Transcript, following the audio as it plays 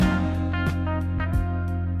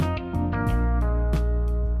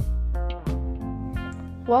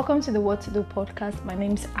Welcome to the What to Do podcast. My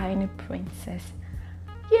name is Aini Princess.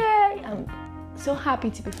 Yay! I'm so happy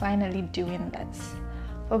to be finally doing this.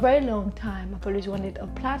 For a very long time, I've always wanted a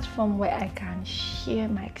platform where I can share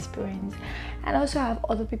my experience and also have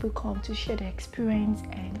other people come to share their experience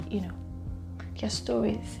and, their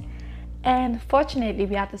stories. And fortunately,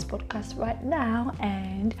 we have this podcast right now,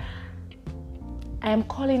 and I am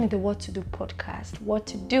calling it the What to Do podcast. What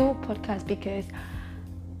to Do podcast because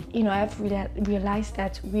I've realized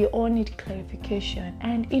that we all need clarification,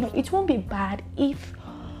 and it won't be bad if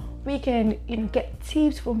we can get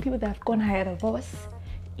tips from people that have gone ahead of us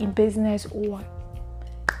in business or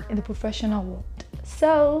in the professional world.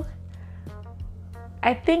 So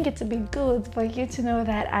I think it would be good for you to know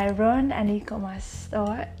that I run an e-commerce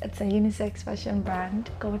store. It's a unisex fashion brand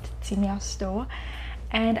called Timia Store,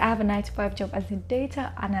 and I have a 9-to-5 job as a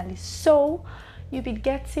data analyst. So you'll be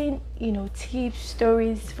getting, tips,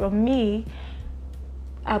 stories from me.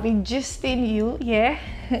 I'll be gisting you,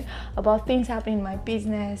 about things happening in my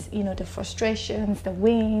business, the frustrations, the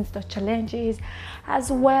wins, the challenges,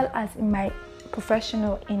 as well as in my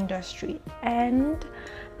professional industry. And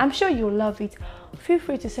I'm sure you'll love it. Feel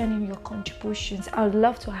free to send in your contributions. I would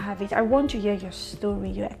love to have it. I want to hear your story,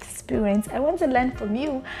 your experience. I want to learn from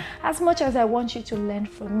you as much as I want you to learn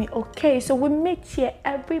from me. Okay, so we meet here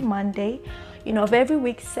every Monday, of every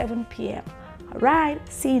week, 7 p.m. All right,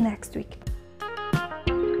 see you next week.